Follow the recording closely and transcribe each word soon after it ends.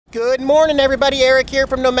Good morning, everybody. Eric here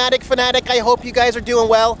from Nomadic Fanatic. I hope you guys are doing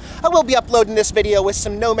well. I will be uploading this video with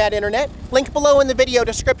some Nomad internet. Link below in the video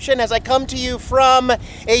description as I come to you from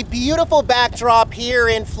a beautiful backdrop here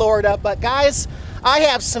in Florida. But guys, I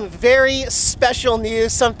have some very special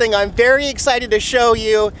news, something I'm very excited to show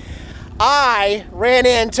you. I ran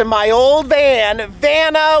into my old van,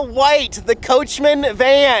 Vanna White, the Coachman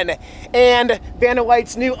van, and Vanna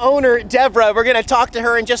White's new owner, Deborah. We're gonna talk to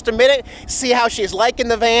her in just a minute, see how she's liking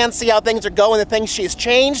the van, see how things are going, the things she's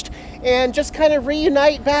changed, and just kind of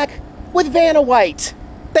reunite back with Vanna White.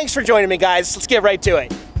 Thanks for joining me, guys. Let's get right to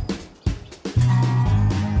it.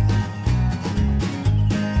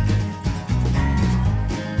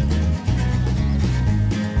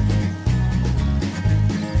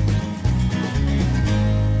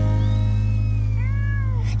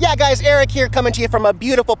 Yeah, guys, Eric here coming to you from a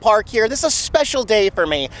beautiful park here. This is a special day for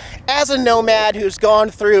me. As a nomad who's gone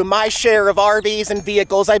through my share of RVs and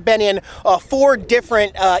vehicles, I've been in 4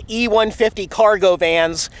 different E150 cargo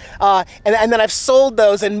vans, and then I've sold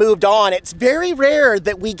those and moved on. It's very rare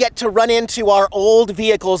that we get to run into our old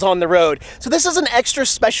vehicles on the road. So this is an extra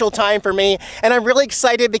special time for me, and I'm really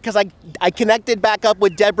excited because I connected back up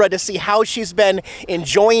with Deborah to see how she's been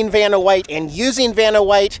enjoying Vanna White and using Vanna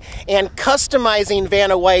White and customizing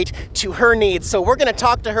Vanna White to her needs. So we're gonna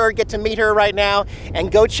talk to her, get to meet her right now,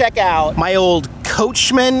 and go check out my old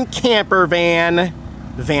Coachman camper van,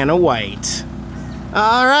 Vanna White.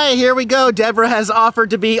 All right, here we go. Deborah has offered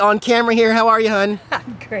to be on camera here. How are you, hun?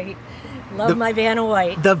 I'm great. Love my Vanna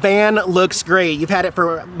White. The van looks great. You've had it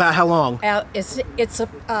for about how long? It's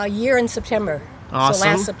a year in September. Awesome. So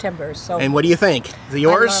last September. So. And what do you think? Is it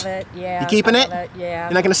yours? I love it. Yeah. You keeping it? Yeah.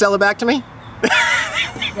 You're not gonna sell it back to me?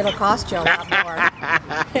 It'll cost you a lot more.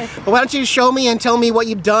 But why don't you show me and tell me what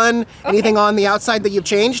you've done? Okay. Anything on the outside that you've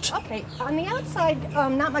changed? Okay, on the outside,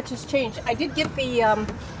 not much has changed. I did get the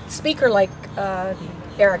speaker like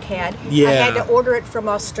Eric had. Yeah. I had to order it from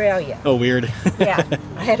Australia. Oh, weird. Yeah,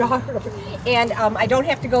 I had to order it. And I don't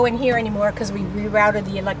have to go in here anymore because we rerouted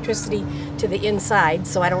the electricity to the inside,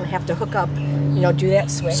 so I don't have to hook up, do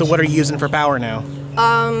that switch. So what are you using for power now?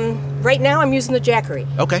 Right now I'm using the Jackery.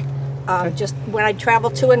 Okay. Just when I travel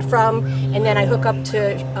to and from, and then I hook up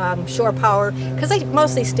to shore power, because I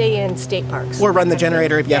mostly stay in state parks. Or run the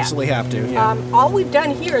generator if you absolutely have to. Yeah. All we've done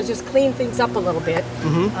here is just clean things up a little bit.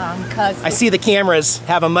 I see the cameras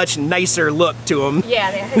have a much nicer look to them.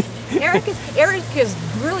 Yeah, Eric is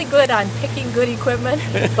really good on picking good equipment,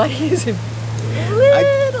 but he's a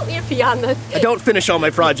little iffy on the... I don't finish all my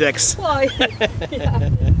projects. Well, yeah.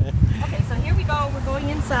 Okay, so here we go. We're going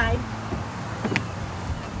inside.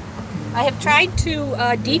 I have tried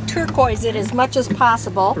to de-turquoise it as much as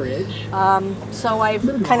possible, so I've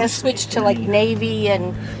kind of switched to like navy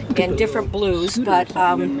and different blues, but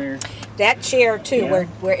that chair too,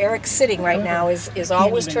 where Eric's sitting right now, is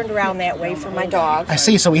always turned around that way for my dog. I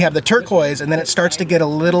see, so we have the turquoise, and then it starts to get a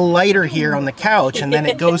little lighter here on the couch, and then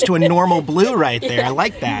it goes to a normal blue right there. I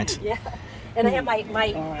like that. Yeah, and I have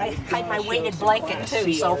I hide my weighted blanket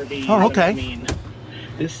too, so... Oh, okay.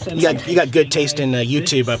 You got good taste in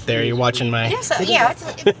YouTube up there. You're watching my... Yes, yeah.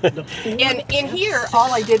 And in here,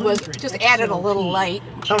 all I did was just added a little light.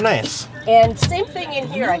 Oh, nice. And same thing in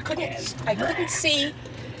here. I couldn't see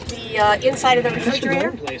the inside of the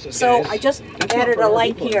refrigerator, so I just added a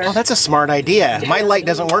light here. Oh, that's a smart idea. My light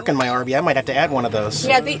doesn't work in my RV. I might have to add one of those.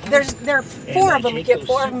 Yeah, there are 4 of them. You get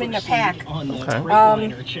 4 of them in the pack.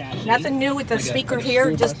 Okay. Nothing new with the speaker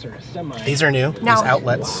here. Just these are new. Now, these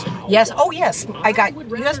outlets. Yes. Oh, yes. I got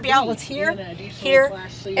USB outlets here, here,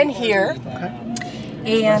 and here. Okay.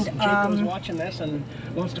 And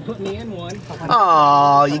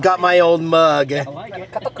oh, you got my old mug. A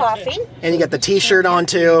cup of coffee. And you got the T-shirt on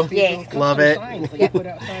too. Yeah. Love it. Yeah.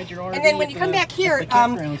 And then when you come back here,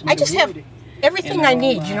 I just have everything I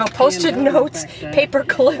need, Post-it notes, paper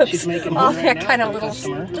clips, all that kind of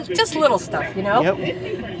just little stuff, Yep.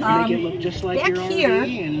 Back here,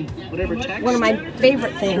 one of my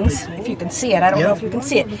favorite things, if you can see it, I don't know if you can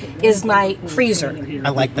see it, is my freezer. I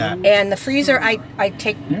like that. And the freezer, I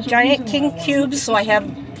take giant king cubes, so I have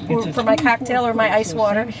for my cocktail or my ice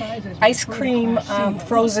water, ice cream,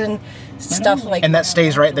 frozen stuff like. And that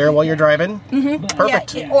stays right there while you're driving. Mm-hmm.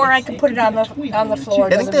 Perfect. Yeah, or I can put it on the floor.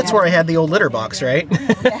 I think that's where I had the old litter box, right?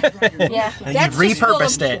 Yeah. You've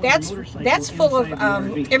repurposed it. That's full of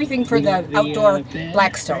everything for the outdoor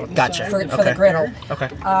Blackstone. Gotcha. For the griddle. Okay.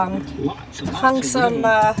 Hung some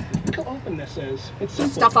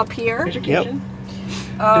stuff up here. Yep.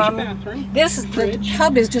 The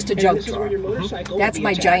tub is just a junk drawer. That's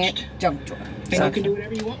my giant junk drawer. And you can do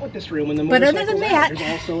whatever you want with this room. But other than that,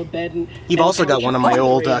 there's also a bed and you've also got one of my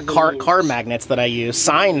old car magnets that I use,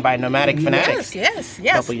 signed by Nomadic Fanatic. Yes. A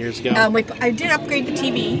couple years ago. I did upgrade the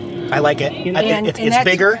TV. I like it. It's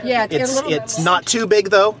bigger. Yeah, it's not too big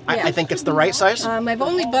though. Yeah. I think it's the right size. I've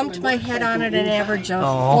only bumped my head on it an average of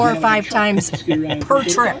 4 or 5 times per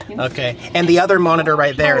trip. Okay. And the other monitor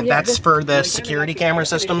right there, that's for the security camera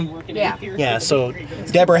system. Yeah. Yeah. So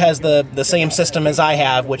Deborah has the same system as I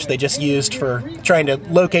have, which they just used for trying to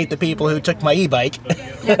locate the people who took my e-bike.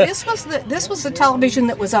 Yeah, this was the television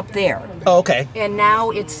that was up there. Oh, okay. And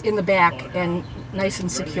now it's in the back and nice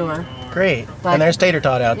and secure. Great. And there's Tater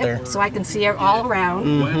Tot out there. So I can see it all around.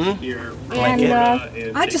 Mm-hmm.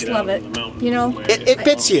 And I just love it. You know, it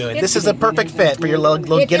fits you. This is a perfect fit for your little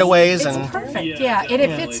getaways. It's perfect. Yeah, and it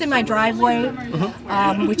fits in my driveway,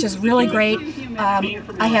 which is really great.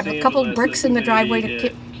 I have a couple bricks in the driveway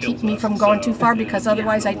to keep me from going too far, because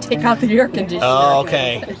otherwise I take out the air conditioner. Oh,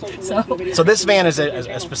 okay. So this van is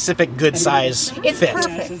a specific good size it's fit.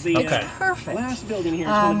 Perfect. Okay. It's perfect.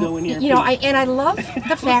 You know, I love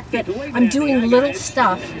the fact that I'm doing little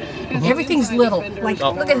stuff. Everything's little. Like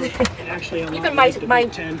look at this. Even my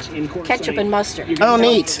ketchup and mustard. Oh,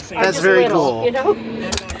 neat. That's very cool. You know,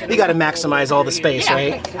 you got to maximize all the space,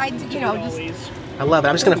 right? I love it.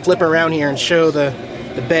 I'm just going to flip around here and show the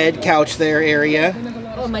bed, couch there area.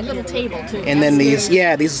 Oh, my little table too. And then these.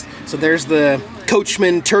 So there's the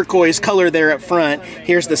Coachman turquoise color there up front.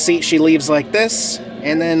 Here's the seat she leaves like this,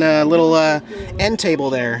 and then a little end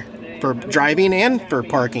table there for driving and for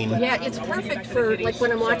parking. Yeah, it's perfect for like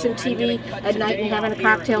when I'm watching TV at night and having a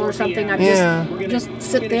cocktail or something. I just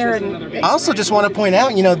sit there and. I also just want to point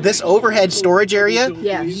out, you know, this overhead storage area.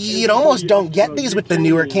 Yeah. You almost don't get these with the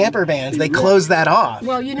newer camper vans. They close that off.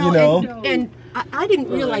 Well, you know. And I didn't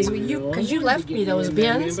realize because you left me those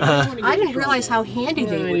bins. I didn't realize how handy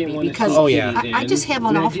they would be, because I just have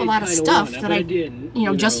an awful lot of stuff that I,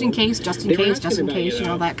 just in case, you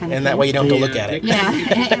know, that kind of thing. And that way you don't have to look at it. Yeah,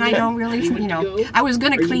 and I don't really, I was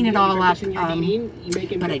going to clean it all up,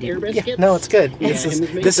 but I didn't. Yeah, no, it's good. This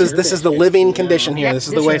is the living condition here. This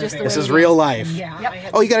is the way. This is real life.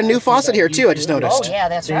 Yep. Oh, you got a new faucet here too. I just noticed. Oh yeah,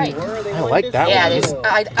 that's right. I like that one.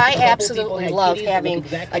 I absolutely love having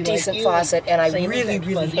a decent faucet, and I really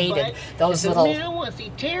hated those little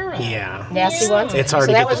nasty ones. It's hard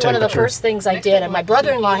to get the temperature. So that was one of the first things I did, and my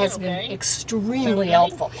brother-in-law has been extremely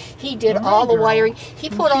helpful. He did all the wiring. He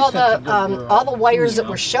put all the wires that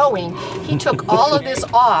were showing. He took all of this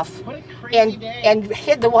off and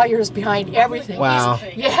hid the wires behind everything. Wow.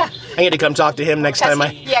 I need to come talk to him next time.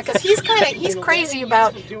 Because he's crazy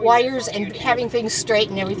about wires and having things straight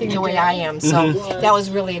and everything the way I am. So that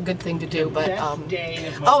was really a good thing to do. But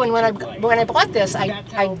and when I bought this,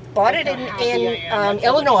 I bought it in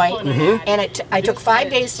Illinois, and I took 5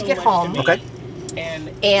 days to get home. Okay. And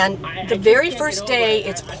the very first day,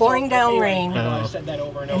 it's pouring down rain,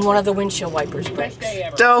 and one of the windshield wipers breaks.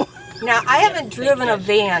 Now, I haven't driven a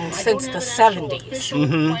van since the 70s,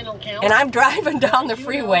 and I'm driving down the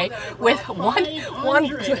freeway with one,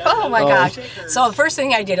 oh my gosh. So the first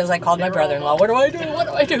thing I did is I called my brother-in-law. What do I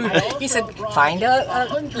do? He said, find a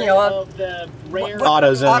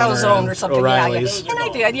AutoZone or something. O'Reilly's. And I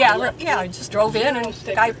did, I just drove in, and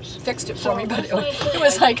the guy fixed it for me, but it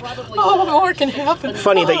was like, oh, more can happen.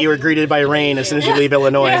 Funny that you were greeted by rain as soon as you leave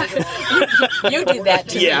Illinois. You did that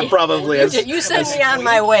to me. Yeah, probably. You sent me on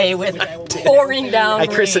my way with pouring down I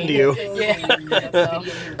christened you.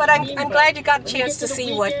 But I'm glad you got a chance to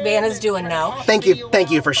see what Vanna's doing now. Thank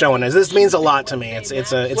you for showing us. This means a lot to me. It's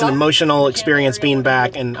an emotional experience being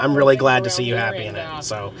back, and I'm really glad to see you happy in it.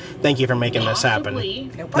 So thank you for making this happen.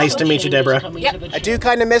 Nice to meet you, Deborah. I do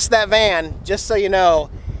kind of miss that van, just so you know.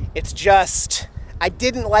 It's just, I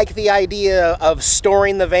didn't like the idea of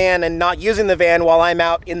storing the van and not using the van while I'm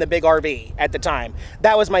out in the big RV at the time.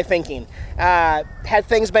 That was my thinking. Had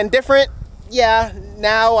things been different,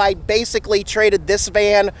 now I basically traded this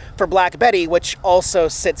van for Black Betty, which also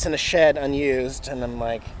sits in a shed unused. And I'm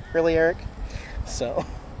like, really, Eric? So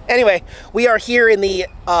anyway, we are here in the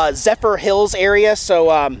Zephyr Hills area. So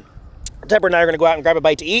Deborah and I are going to go out and grab a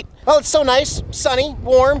bite to eat. Well, it's so nice, sunny,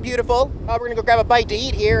 warm, beautiful. We're going to go grab a bite to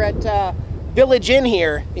eat here at Village Inn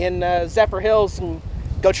here in Zephyr Hills and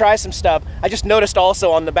go try some stuff. I just noticed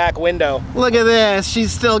also on the back window. Look at this.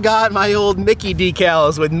 She's still got my old Mickey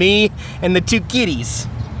decals with me and the 2 kitties.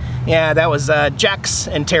 Yeah, that was Jax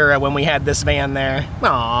and Tara when we had this van there.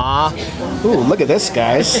 Aww. Ooh, look at this,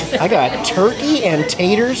 guys. I got turkey and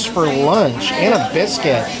taters for lunch and a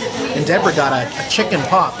biscuit. And Deborah got a chicken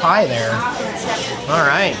pot pie there. All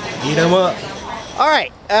right, eat them up. All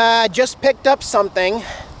right, just picked up something.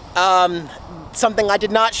 something I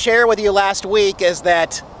did not share with you last week is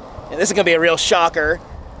that, and this is gonna be a real shocker,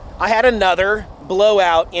 I had another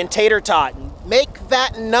blowout in Tater Tot. Make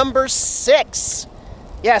that number 6.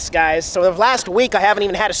 Yes, guys, so the last week I haven't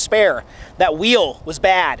even had a spare. That wheel was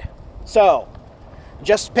bad. So,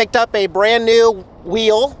 just picked up a brand new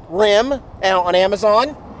wheel rim on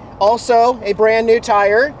Amazon. Also, a brand new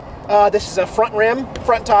tire. This is a front rim,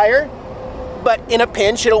 front tire. But in a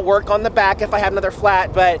pinch, it'll work on the back if I have another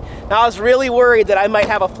flat. But I was really worried that I might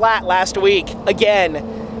have a flat last week again.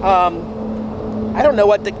 I don't know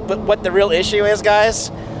what the real issue is,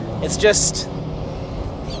 guys. It's just,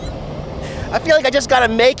 I feel like I just gotta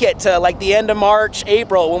make it to like the end of March,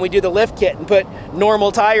 April when we do the lift kit and put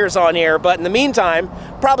normal tires on here. But in the meantime,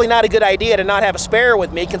 probably not a good idea to not have a spare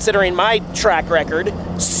with me considering my track record.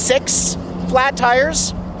 6 flat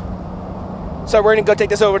tires. So we're gonna go take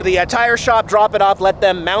this over to the tire shop, drop it off, let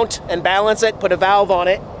them mount and balance it, put a valve on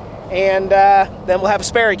it, and then we'll have a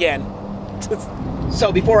spare again.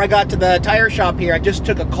 So before I got to the tire shop here, I just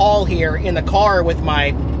took a call here in the car with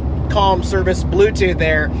my comm service Bluetooth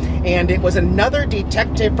there, and it was another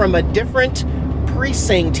detective from a different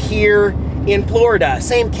precinct here in Florida.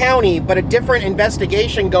 Same county, but a different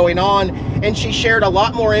investigation going on, and she shared a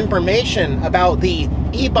lot more information about the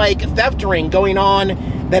e-bike theft ring going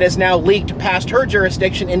on that has now leaked past her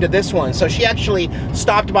jurisdiction into this one. So she actually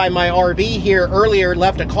stopped by my RV here earlier,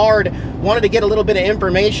 left a card, wanted to get a little bit of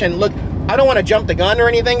information. Look, I don't want to jump the gun or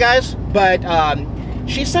anything, guys, but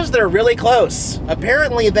she says they're really close.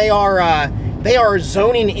 Apparently they are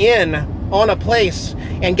zoning in on a place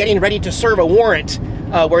and getting ready to serve a warrant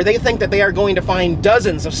where they think that they are going to find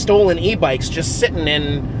dozens of stolen e-bikes just sitting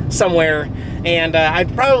in somewhere. And I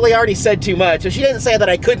probably already said too much. So she didn't say that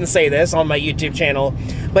I couldn't say this on my YouTube channel.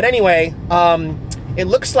 But anyway, it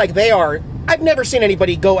looks like they are, I've never seen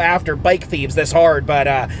anybody go after bike thieves this hard, but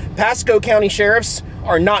Pasco County sheriffs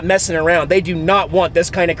are not messing around. They do not want this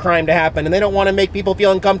kind of crime to happen, and they don't want to make people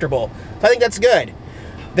feel uncomfortable. So I think that's good.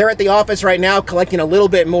 They're at the office right now collecting a little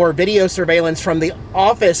bit more video surveillance from the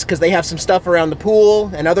office because they have some stuff around the pool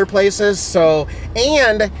and other places. So,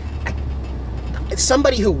 and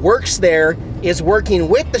somebody who works there is working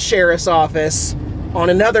with the sheriff's office on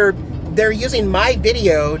another, they're using my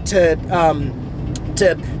video to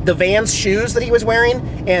the Vans shoes that he was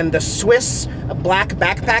wearing and the Swiss black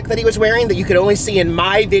backpack that he was wearing that you could only see in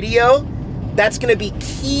my video. That's going to be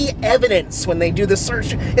key evidence when they do the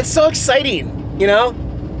search. It's so exciting, you know?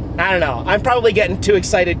 I don't know. I'm probably getting too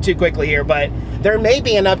excited too quickly here, but there may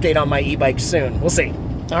be an update on my e-bike soon. We'll see.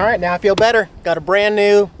 All right, now I feel better. Got a brand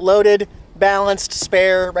new, loaded, balanced,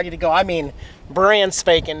 spare, ready to go. I mean, brand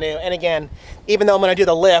spanking new. And again, even though I'm going to do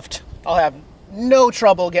the lift, I'll have no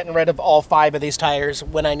trouble getting rid of all 5 of these tires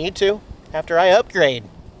when I need to after I upgrade.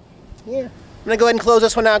 Yeah. I'm going to go ahead and close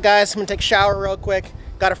this one out, guys. I'm going to take a shower real quick.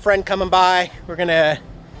 Got a friend coming by. We're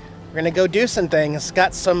gonna go do some things.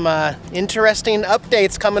 Got some interesting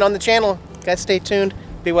updates coming on the channel. Guys, stay tuned.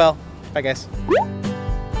 Be well. Bye, guys.